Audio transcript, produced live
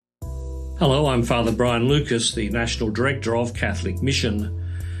Hello, I'm Father Brian Lucas, the National Director of Catholic Mission.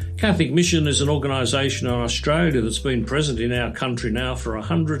 Catholic Mission is an organisation in Australia that's been present in our country now for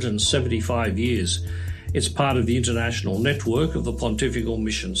 175 years. It's part of the international network of the Pontifical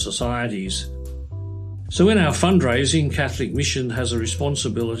Mission Societies. So in our fundraising, Catholic Mission has a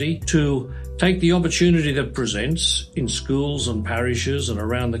responsibility to take the opportunity that presents in schools and parishes and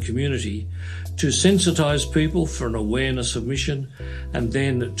around the community to sensitise people for an awareness of mission and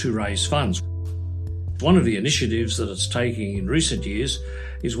then to raise funds. One of the initiatives that it's taking in recent years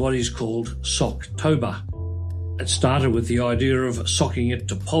is what is called Soctober. It started with the idea of socking it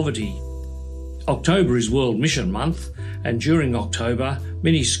to poverty. October is World Mission Month, and during October,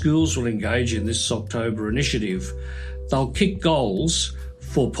 many schools will engage in this Soctober initiative. They'll kick goals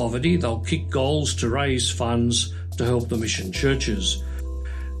for poverty, they'll kick goals to raise funds to help the mission churches.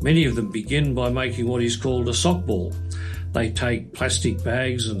 Many of them begin by making what is called a sock ball. They take plastic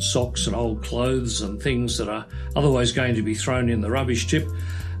bags and socks and old clothes and things that are otherwise going to be thrown in the rubbish tip,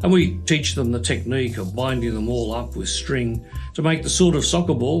 and we teach them the technique of binding them all up with string to make the sort of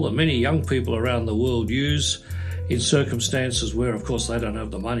soccer ball that many young people around the world use in circumstances where, of course, they don't have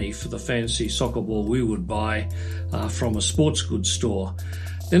the money for the fancy soccer ball we would buy from a sports goods store.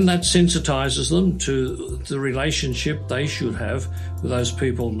 Then that sensitises them to the relationship they should have with those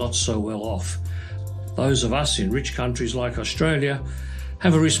people not so well off. Those of us in rich countries like Australia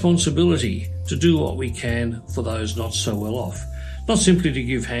have a responsibility to do what we can for those not so well off. Not simply to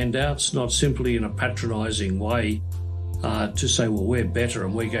give handouts, not simply in a patronising way to say, well, we're better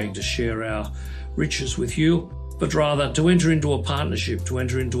and we're going to share our riches with you, but rather to enter into a partnership, to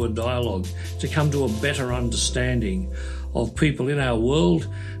enter into a dialogue, to come to a better understanding of people in our world,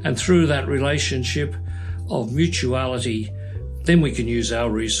 and through that relationship of mutuality, then we can use our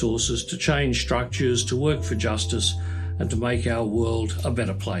resources to change structures, to work for justice, and to make our world a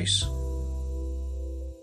better place.